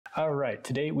All right,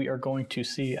 today we are going to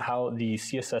see how the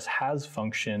CSS has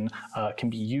function can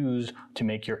be used to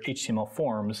make your HTML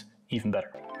forms even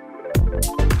better.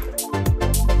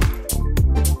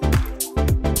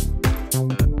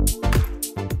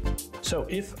 So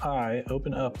if I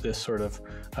open up this sort of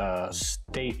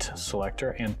state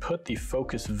selector and put the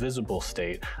focus visible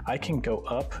state, I can go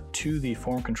up to the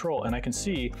form control and I can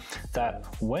see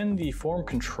that when the form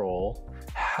control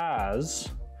has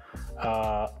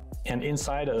and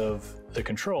inside of the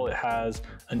control, it has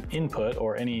an input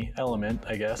or any element,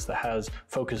 I guess, that has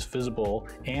focus visible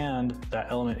and that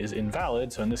element is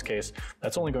invalid. So in this case,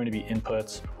 that's only going to be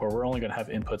inputs, or we're only going to have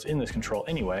inputs in this control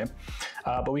anyway.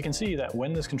 But we can see that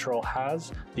when this control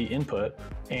has the input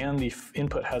and the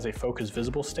input has a focus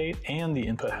visible state and the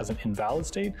input has an invalid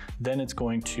state, then it's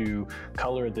going to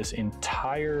color this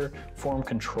entire form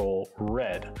control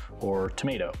red or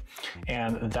tomato.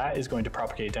 And that is going to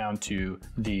propagate down to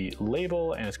the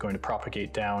label, and it's going to propagate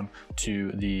down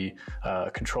to the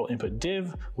control input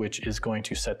div, which is going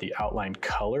to set the outline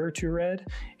color to red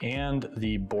and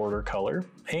the border color,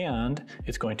 and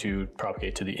it's going to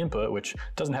propagate to the input, which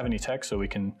doesn't have any text, so we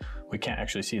can't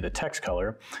actually see the text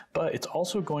color, but it's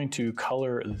also going to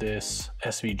color this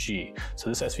SVG. So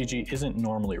this SVG isn't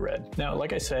normally red. Now,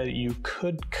 like I said, you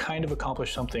could kind of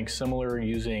accomplish something similar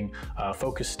using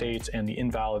focus states and the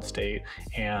invalid state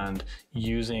and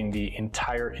using the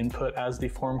entire input as the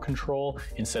form control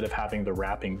instead of having the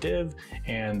wrapping div,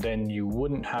 and then you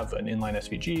wouldn't have an inline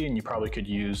SVG, and you probably could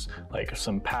use like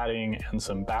some padding and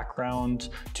some background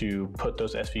to put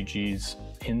those SVGs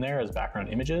in there as background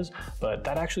images. But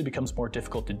that actually becomes more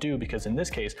difficult to do because in this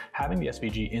case, having the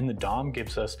SVG in the DOM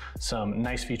gives us some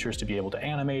nice features to be able to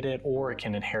animate it, or it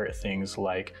can inherit things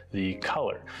like the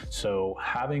color. So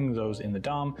having those in the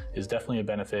DOM is definitely a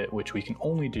benefit, which we can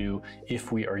only do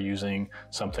if we are using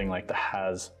something like the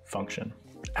has function.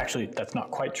 Actually, that's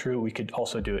not quite true. We could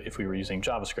also do it if we were using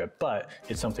JavaScript, but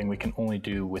it's something we can only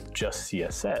do with just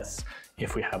CSS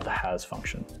if we have the has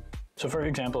function. So for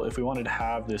example, if we wanted to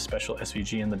have this special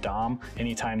SVG in the DOM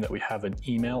anytime that we have an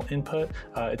email input,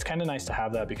 it's kind of nice to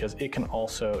have that because it can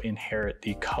also inherit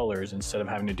the colors instead of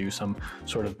having to do some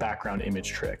sort of background image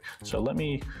trick. So let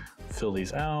me fill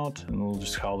these out, and we'll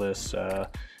just call this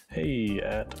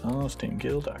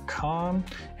hey@austingil.com,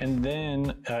 and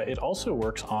then it also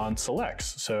works on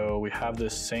selects. So we have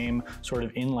this same sort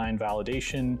of inline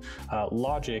validation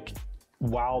logic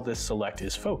while this select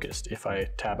is focused. If I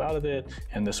tab out of it,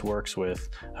 and this works with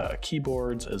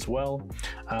keyboards as well.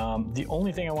 The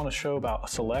only thing I want to show about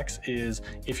selects is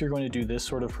if you're going to do this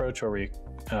sort of approach where we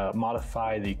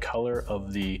modify the color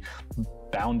of the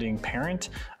bounding parent,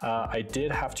 I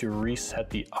did have to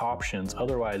reset the options,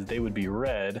 otherwise they would be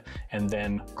red and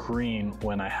then green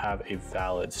when I have a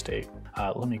valid state.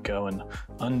 Let me go and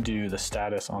undo the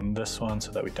status on this one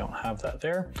so that we don't have that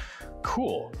there.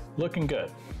 Cool, looking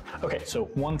good. Okay, so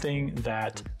one thing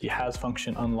that the has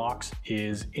function unlocks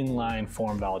is inline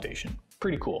form validation.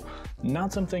 Pretty cool.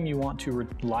 Not something you want to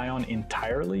rely on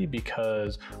entirely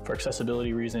because for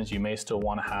accessibility reasons, you may still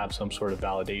want to have some sort of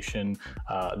validation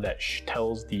that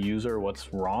tells the user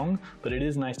what's wrong, but it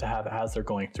is nice to have as they're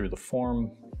going through the form,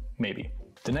 maybe.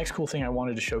 The next cool thing I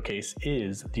wanted to showcase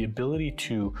is the ability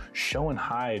to show and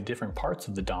hide different parts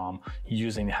of the DOM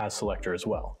using the has selector as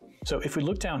well. So if we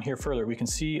look down here further, we can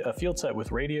see a field set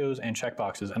with radios and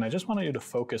checkboxes, and I just wanted you to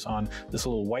focus on this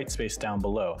little white space down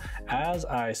below. As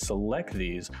I select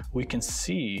these, we can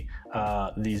see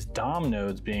these DOM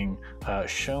nodes being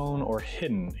shown or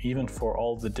hidden, even for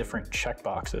all the different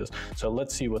checkboxes. So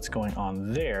let's see what's going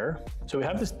on there. So we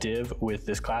have this div with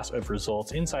this class of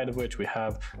results, inside of which we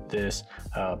have this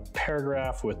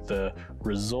paragraph with the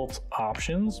results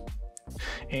options.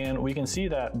 And we can see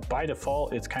that by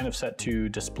default, it's kind of set to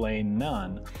display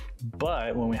none.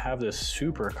 But when we have this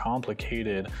super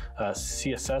complicated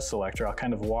CSS selector, I'll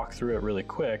kind of walk through it really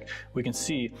quick. We can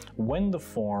see when the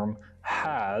form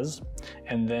has,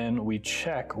 and then we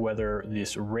check whether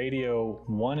this radio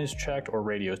 1 is checked, or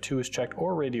radio 2 is checked,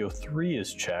 or radio 3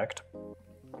 is checked.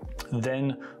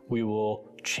 Then we will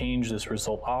change this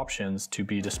result options to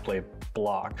be display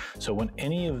block. So when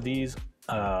any of these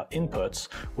inputs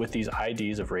with these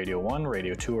IDs of radio 1,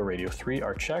 radio 2, or radio 3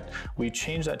 are checked, we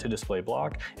change that to display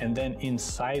block, and then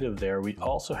inside of there we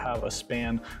also have a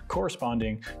span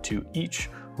corresponding to each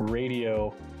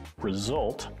radio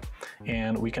result,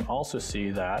 And we can also see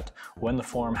that when the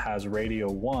form has radio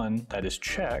 1 that is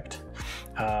checked,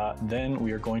 then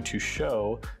we are going to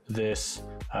show this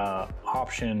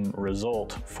option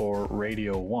result for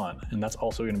radio 1, and that's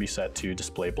also going to be set to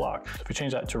display block. If we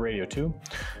change that to radio 2,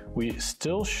 we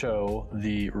still show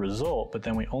the result, but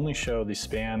then we only show the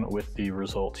span with the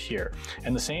result here.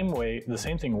 And the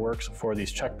same thing works for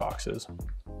these checkboxes.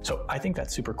 So I think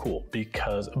that's super cool,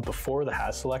 because before the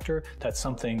has selector, that's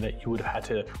something that you would have had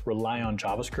to rely on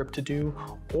JavaScript to do,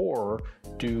 or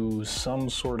do some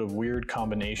sort of weird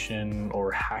combination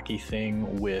or hacky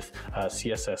thing with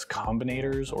CSS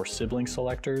combinators or sibling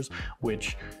selectors,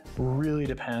 which really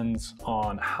depends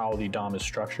on how the DOM is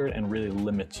structured and really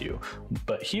limits you.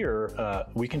 But here,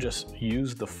 we can just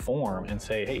use the form and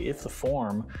say, hey, if the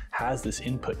form has this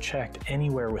input checked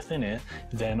anywhere within it,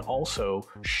 then also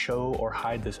show or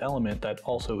hide this element that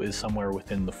also is somewhere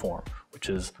within the form, which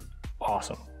is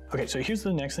awesome. Okay, so here's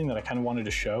the next thing that I kind of wanted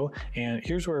to show, and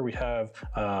here's where we have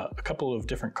a couple of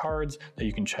different cards that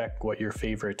you can check what your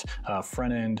favorite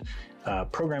front-end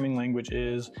programming language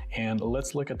is, and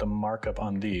let's look at the markup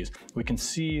on these. We can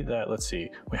see that, let's see,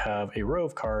 we have a row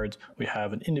of cards, we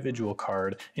have an individual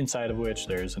card, inside of which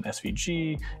there's an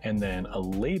SVG, and then a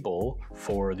label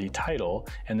for the title,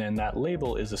 and then that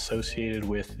label is associated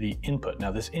with the input.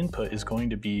 Now this input is going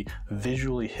to be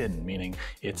visually hidden, meaning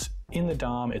it's in the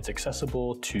DOM, it's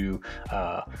accessible to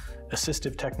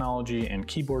assistive technology and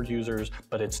keyboard users,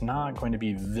 but it's not going to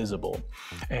be visible.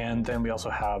 And then we also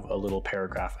have a little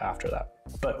paragraph after that.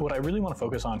 But what I really want to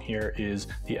focus on here is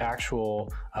the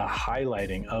actual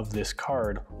highlighting of this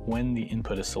card when the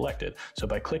input is selected. So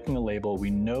by clicking the label, we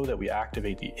know that we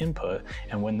activate the input,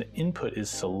 and when the input is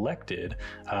selected,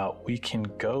 we can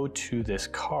go to this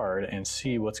card and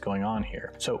see what's going on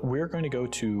here. So we're going to go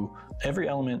to every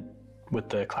element with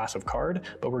the class of card,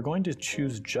 but we're going to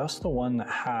choose just the one that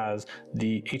has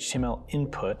the HTML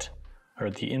input, or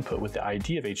the input with the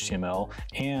ID of HTML,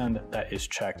 and that is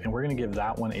checked. And we're going to give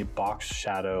that one a box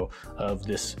shadow of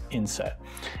this inset.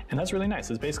 And that's really nice.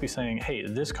 It's basically saying, hey,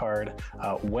 this card,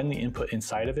 when the input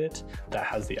inside of it that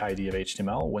has the ID of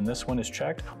HTML, when this one is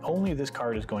checked, only this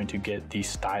card is going to get the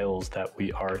styles that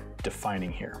we are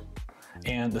defining here.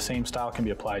 And the same style can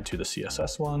be applied to the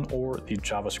CSS one or the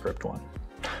JavaScript one.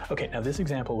 Okay, now this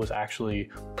example was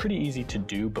actually pretty easy to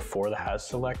do before the has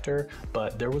selector,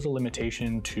 but there was a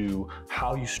limitation to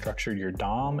how you structured your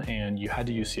DOM, and you had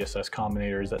to use CSS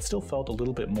combinators that still felt a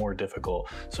little bit more difficult.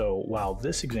 So while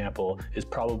this example is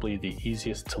probably the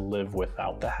easiest to live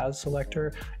without the has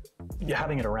selector,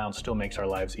 having it around still makes our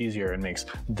lives easier and makes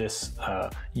this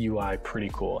UI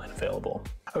pretty cool and available.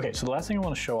 Okay, so the last thing I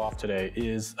want to show off today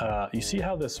is, you see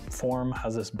how this form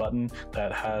has this button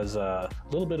that has a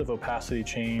little bit of opacity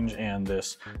change and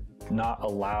this not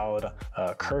allowed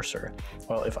cursor.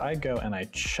 Well, if I go and I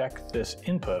check this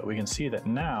input, we can see that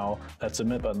now that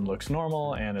submit button looks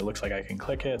normal and it looks like I can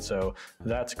click it, so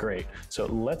that's great. So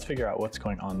let's figure out what's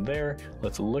going on there.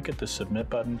 Let's look at the submit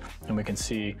button, and we can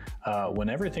see when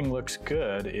everything looks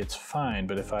good, it's fine,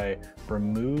 but if I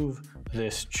remove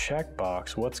this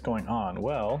checkbox, what's going on?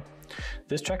 Well,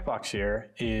 this checkbox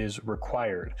here is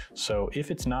required. So if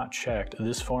it's not checked,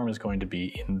 this form is going to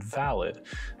be invalid.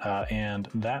 And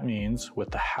that means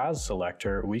with the has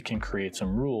selector, we can create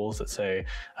some rules that say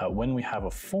when we have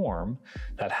a form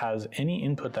that has any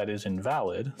input that is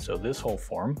invalid, so this whole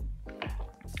form,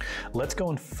 let's go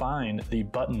and find the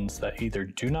buttons that either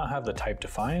do not have the type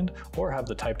defined or have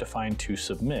the type defined to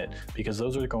submit, because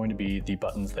those are going to be the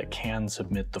buttons that can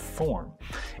submit the form.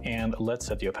 And let's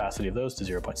set the opacity of those to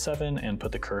 0.7 and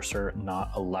put the cursor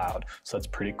not allowed. So that's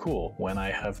pretty cool. When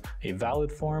I have a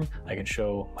valid form, I can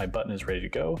show my button is ready to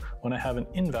go. When I have an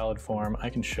invalid form, I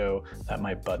can show that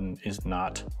my button is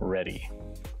not ready.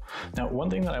 Now, one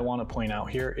thing that I want to point out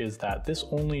here is that this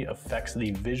only affects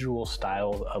the visual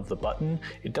style of the button.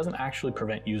 It doesn't actually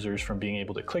prevent users from being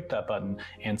able to click that button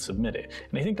and submit it.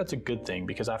 And I think that's a good thing,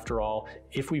 because after all,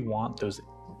 if we want those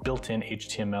built-in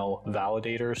HTML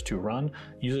validators to run,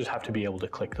 users have to be able to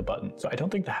click the button. So I don't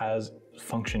think the has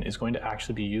function is going to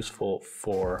actually be useful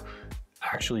for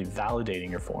actually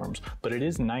validating your forms, but it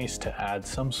is nice to add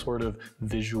some sort of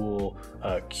visual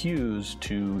cues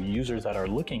to users that are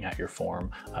looking at your form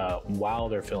while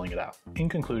they're filling it out. In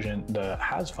conclusion, the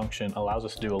has function allows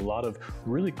us to do a lot of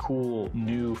really cool,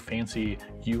 new, fancy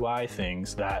UI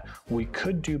things that we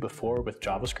could do before with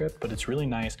JavaScript, but it's really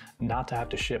nice not to have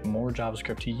to ship more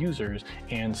JavaScript to users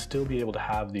and still be able to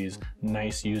have these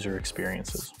nice user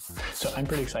experiences. So I'm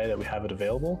pretty excited that we have it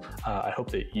available. I hope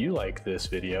that you like this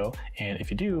video, and And if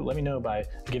you do, let me know by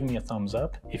giving me a thumbs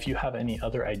up. If you have any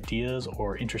other ideas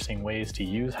or interesting ways to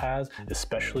use has,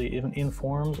 especially even in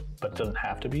forms, but it doesn't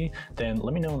have to be, then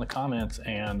let me know in the comments,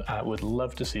 and I would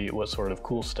love to see what sort of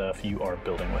cool stuff you are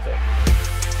building with it.